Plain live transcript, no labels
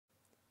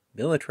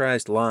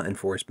Militarized Law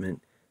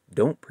Enforcement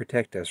Don't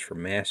Protect Us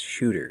from Mass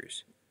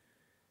Shooters,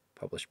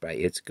 published by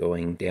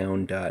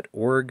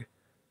itsgoingdown.org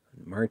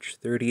on March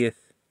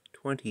 30th,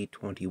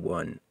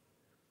 2021.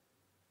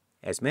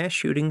 As mass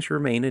shootings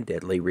remain a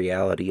deadly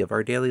reality of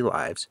our daily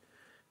lives,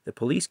 the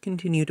police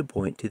continue to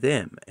point to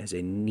them as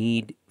a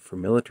need for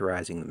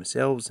militarizing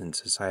themselves and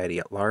society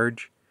at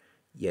large,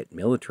 yet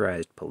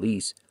militarized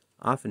police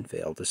often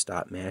fail to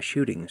stop mass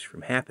shootings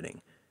from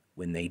happening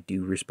when they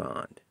do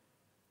respond.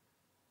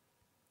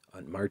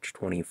 On March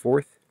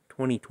 24th,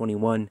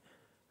 2021,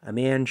 a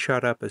man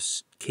shot up a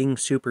King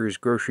Soopers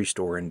grocery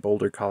store in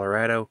Boulder,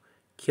 Colorado,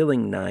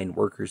 killing 9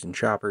 workers and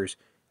shoppers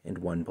and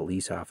 1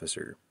 police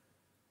officer.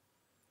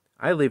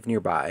 I live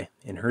nearby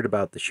and heard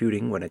about the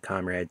shooting when a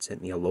comrade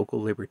sent me a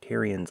local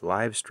libertarian's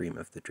live stream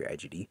of the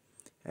tragedy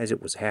as it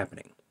was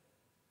happening.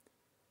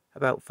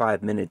 About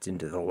 5 minutes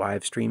into the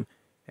live stream,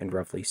 and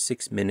roughly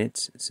 6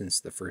 minutes since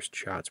the first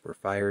shots were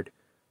fired,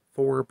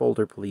 4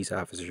 Boulder police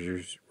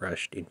officers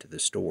rushed into the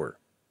store.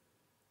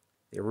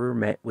 They were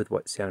met with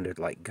what sounded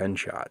like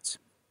gunshots.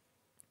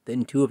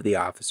 Then 2 of the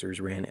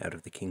officers ran out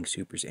of the King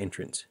Soopers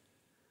entrance.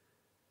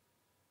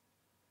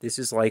 This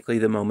is likely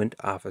the moment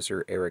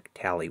Officer Eric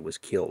Talley was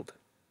killed.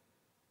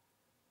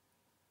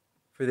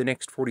 For the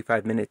next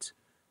 45 minutes,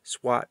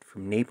 SWAT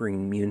from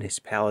neighboring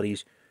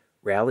municipalities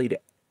rallied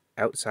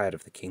outside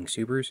of the King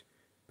Soopers,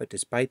 but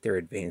despite their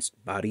advanced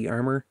body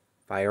armor,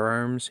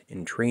 firearms,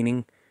 and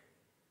training,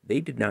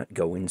 they did not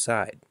go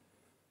inside.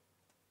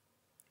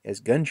 As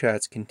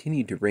gunshots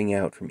continued to ring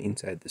out from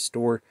inside the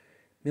store,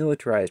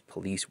 militarized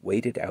police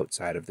waited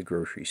outside of the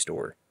grocery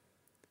store.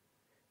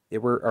 There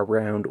were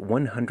around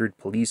 100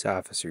 police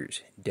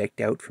officers,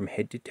 decked out from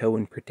head to toe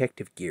in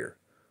protective gear,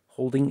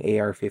 holding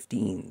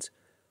AR-15s,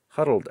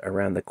 huddled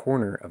around the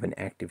corner of an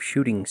active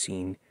shooting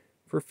scene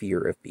for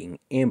fear of being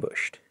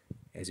ambushed,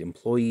 as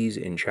employees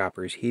and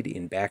shoppers hid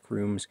in back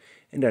rooms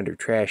and under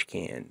trash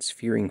cans,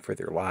 fearing for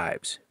their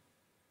lives.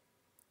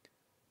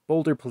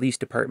 Boulder Police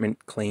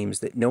Department claims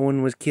that no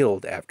one was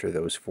killed after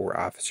those 4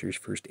 officers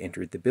first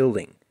entered the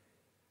building,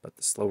 but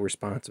the slow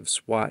response of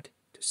SWAT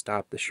to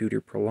stop the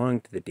shooter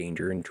prolonged the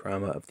danger and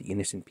trauma of the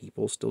innocent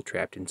people still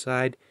trapped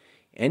inside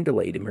and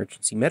delayed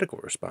emergency medical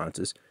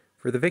responses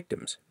for the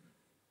victims.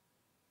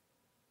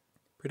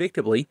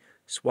 Predictably,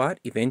 SWAT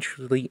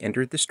eventually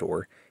entered the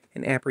store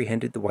and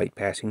apprehended the white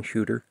passing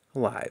shooter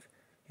alive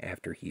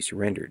after he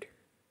surrendered.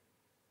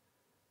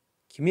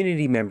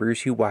 Community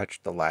members who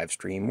watched the live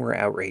stream were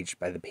outraged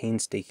by the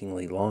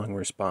painstakingly long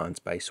response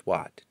by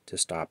SWAT to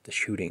stop the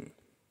shooting.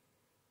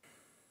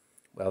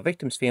 While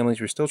victims' families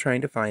were still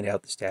trying to find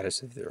out the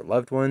status of their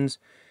loved ones,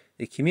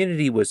 the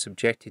community was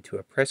subjected to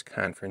a press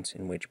conference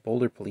in which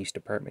Boulder Police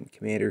Department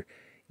Commander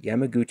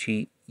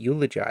Yamaguchi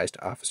eulogized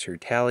Officer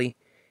Talley,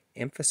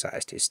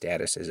 emphasized his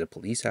status as a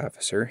police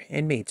officer,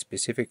 and made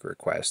specific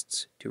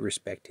requests to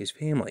respect his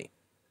family.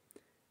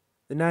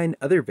 The 9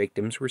 other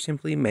victims were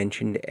simply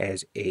mentioned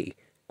as a,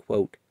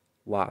 quote,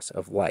 loss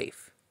of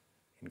life,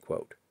 end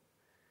quote.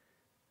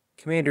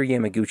 Commander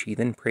Yamaguchi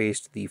then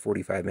praised the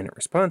 45-minute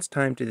response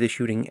time to the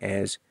shooting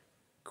as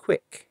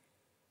quick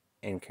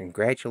and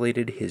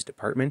congratulated his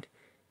department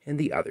and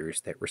the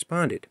others that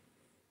responded.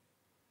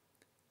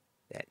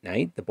 That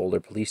night, the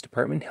Boulder Police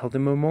Department held a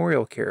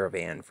memorial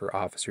caravan for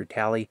Officer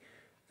Talley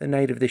the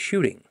night of the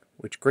shooting,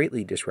 which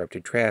greatly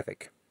disrupted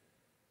traffic.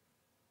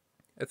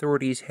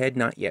 Authorities had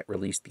not yet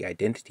released the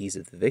identities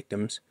of the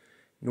victims,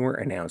 nor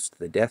announced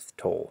the death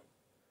toll.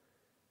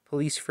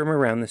 Police from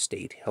around the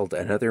state held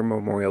another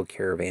memorial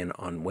caravan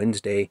on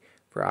Wednesday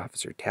for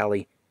Officer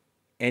Talley,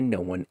 and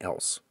no one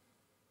else.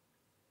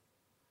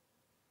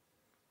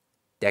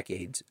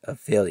 Decades of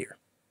failure.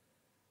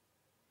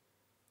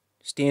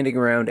 Standing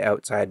around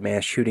outside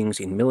mass shootings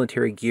in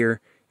military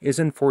gear is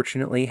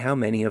unfortunately how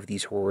many of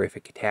these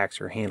horrific attacks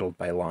are handled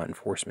by law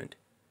enforcement.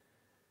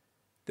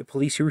 The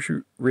police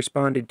who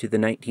responded to the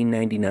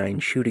 1999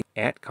 shooting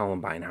at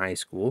Columbine High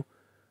School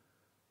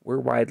were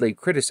widely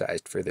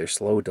criticized for their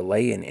slow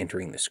delay in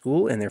entering the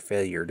school and their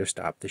failure to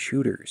stop the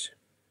shooters.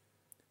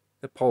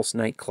 The Pulse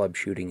nightclub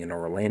shooting in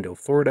Orlando,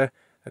 Florida,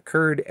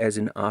 occurred as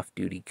an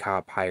off-duty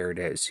cop hired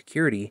as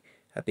security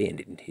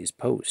abandoned his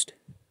post.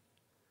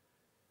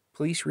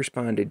 Police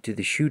responded to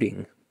the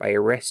shooting by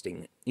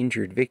arresting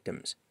injured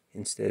victims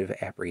instead of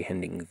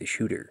apprehending the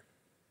shooter.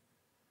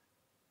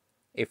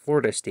 A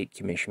Florida State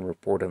Commission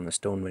report on the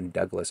Stoneman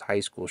Douglas High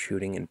School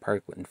shooting in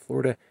Parkland,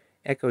 Florida,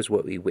 echoes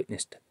what we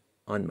witnessed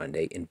on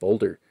Monday in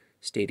Boulder,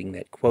 stating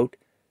that, quote,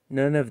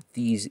 none of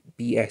these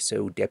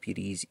BSO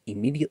deputies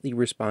immediately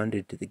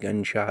responded to the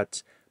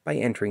gunshots by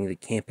entering the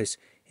campus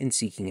and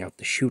seeking out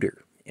the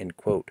shooter, end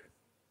quote.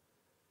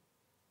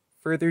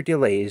 Further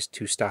delays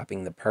to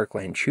stopping the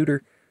Parkland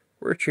shooter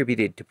were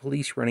attributed to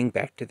police running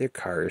back to their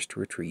cars to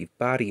retrieve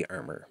body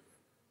armor.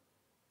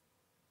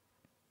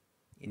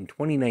 In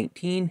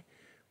 2019,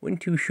 when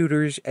 2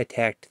 shooters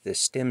attacked the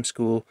STEM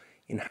school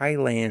in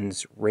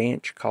Highlands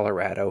Ranch,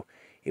 Colorado,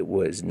 it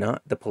was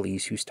not the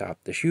police who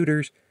stopped the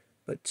shooters,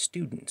 but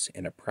students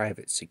and a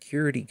private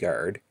security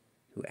guard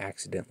who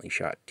accidentally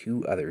shot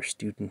 2 other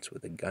students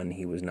with a gun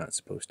he was not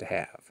supposed to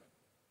have.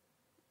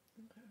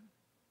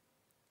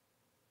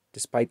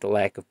 Despite the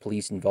lack of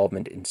police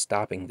involvement in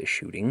stopping the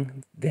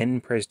shooting,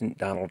 then-President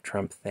Donald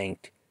Trump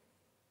thanked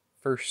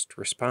first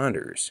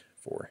responders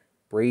for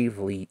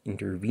bravely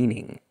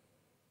intervening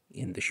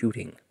in the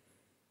shooting.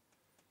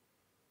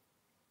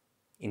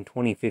 In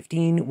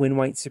 2015, when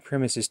white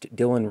supremacist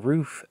Dylan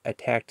Roof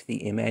attacked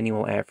the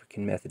Emmanuel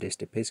African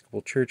Methodist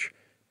Episcopal Church,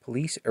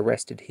 police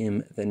arrested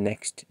him the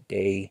next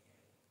day,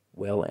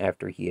 well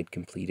after he had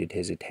completed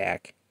his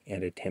attack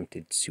and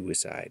attempted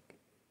suicide.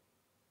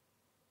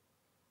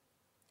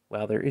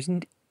 While there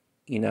isn't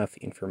enough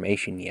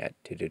information yet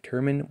to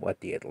determine what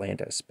the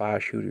Atlanta spa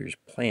shooter's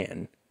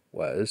plan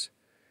was,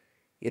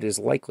 it is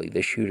likely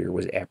the shooter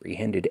was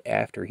apprehended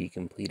after he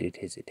completed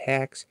his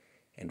attacks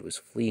and was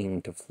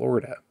fleeing to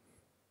Florida.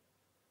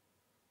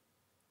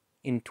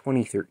 In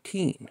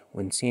 2013,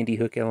 when Sandy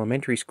Hook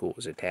Elementary School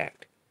was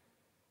attacked,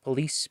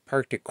 police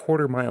parked a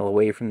quarter-mile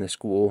away from the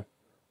school,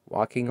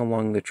 walking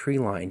along the tree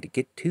line to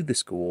get to the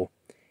school,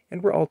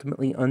 and were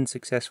ultimately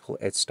unsuccessful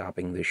at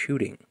stopping the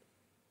shooting.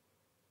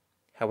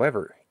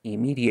 However,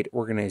 immediate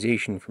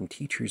organization from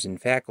teachers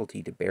and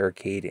faculty to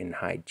barricade and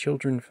hide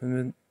children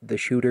from the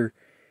shooter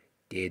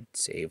did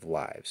save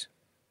lives.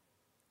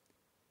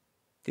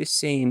 This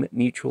same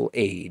mutual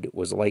aid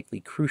was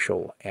likely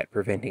crucial at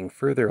preventing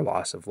further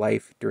loss of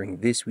life during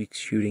this week's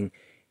shooting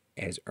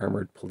as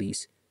armored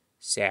police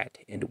sat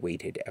and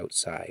waited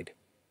outside.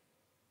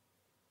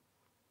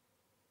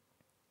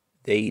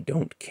 They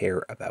don't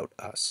care about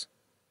us.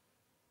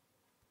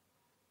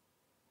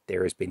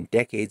 There has been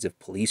decades of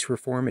police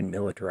reform and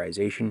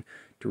militarization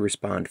to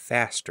respond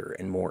faster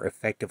and more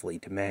effectively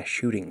to mass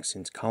shootings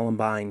since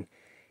Columbine,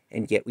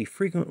 and yet we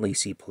frequently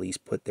see police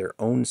put their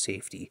own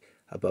safety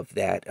above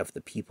that of the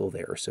people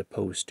they are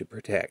supposed to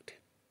protect.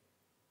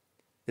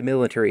 The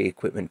military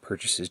equipment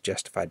purchases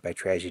justified by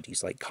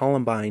tragedies like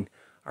Columbine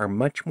are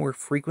much more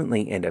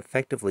frequently and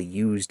effectively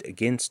used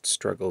against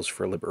struggles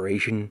for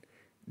liberation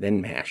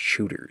than mass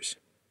shooters.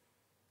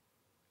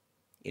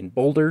 In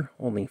Boulder,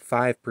 only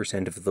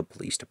 5% of the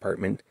police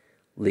department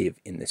live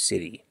in the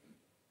city.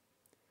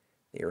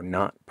 They are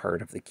not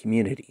part of the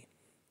community.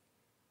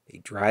 They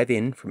drive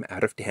in from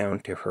out of town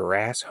to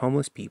harass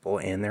homeless people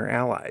and their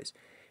allies,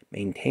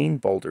 maintain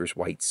Boulder's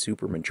white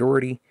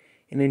supermajority,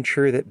 and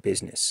ensure that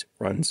business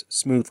runs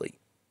smoothly.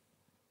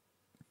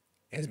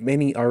 As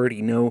many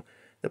already know,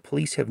 the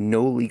police have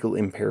no legal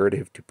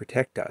imperative to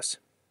protect us.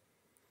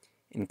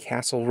 In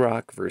Castle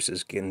Rock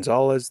versus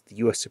Gonzalez, the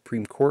U.S.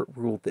 Supreme Court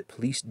ruled that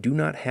police do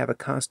not have a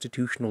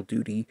constitutional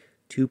duty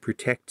to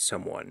protect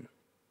someone.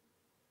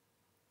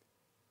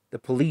 The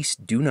police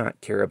do not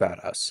care about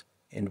us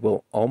and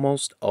will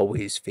almost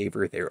always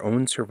favor their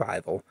own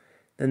survival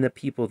than the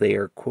people they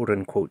are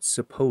quote-unquote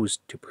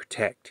supposed to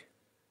protect.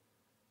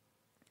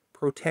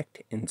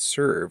 Protect and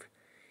serve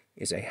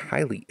is a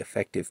highly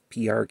effective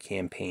PR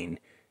campaign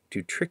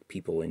to trick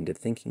people into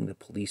thinking the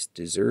police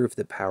deserve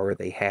the power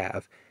they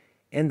have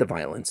and the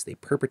violence they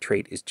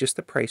perpetrate is just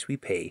the price we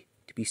pay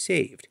to be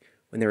saved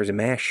when there is a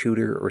mass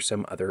shooter or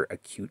some other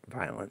acute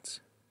violence.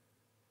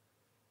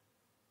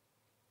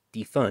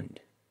 Defund,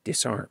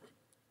 disarm,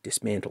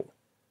 dismantle.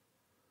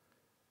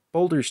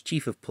 Boulder's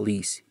chief of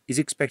police is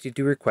expected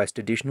to request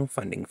additional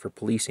funding for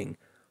policing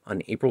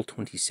on April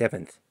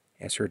 27th,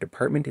 as her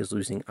department is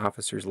losing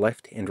officers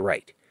left and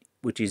right,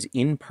 which is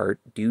in part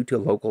due to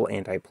local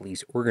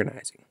anti-police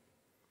organizing.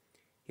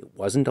 It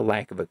wasn't a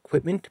lack of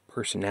equipment,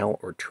 personnel,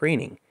 or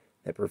training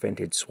that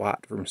prevented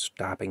SWAT from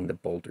stopping the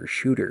Boulder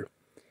shooter.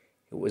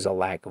 It was a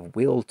lack of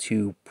will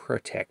to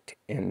protect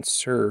and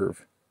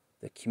serve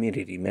the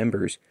community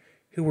members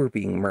who were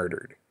being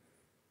murdered.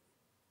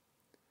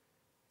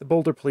 The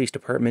Boulder Police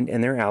Department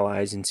and their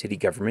allies in city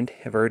government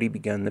have already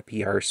begun the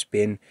PR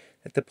spin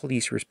that the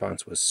police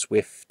response was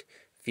swift,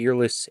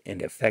 fearless,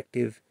 and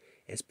effective,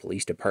 as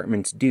police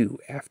departments do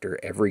after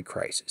every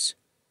crisis.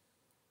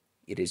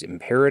 It is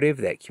imperative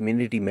that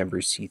community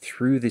members see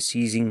through the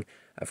seizing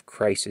of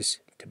crisis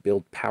to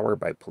build power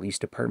by police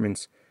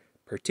departments,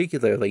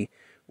 particularly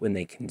when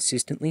they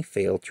consistently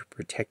fail to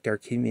protect our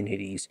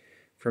communities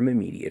from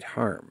immediate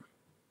harm.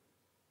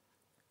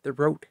 The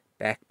rote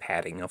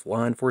back-patting of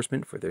law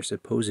enforcement for their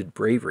supposed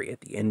bravery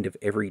at the end of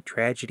every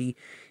tragedy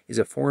is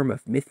a form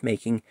of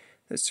myth-making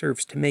that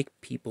serves to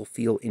make people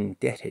feel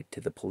indebted to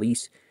the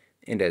police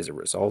and, as a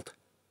result,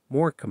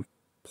 more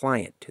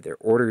compliant to their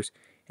orders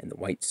and the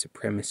white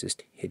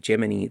supremacist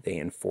hegemony they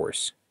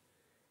enforce.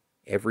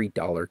 Every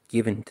dollar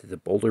given to the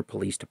Boulder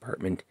Police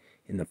Department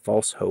in the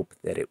false hope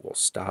that it will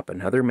stop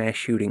another mass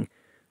shooting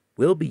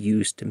will be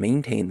used to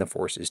maintain the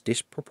force's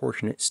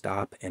disproportionate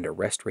stop and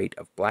arrest rate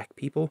of black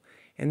people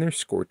and their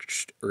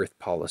scorched earth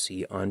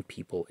policy on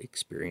people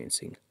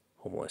experiencing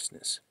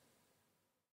homelessness.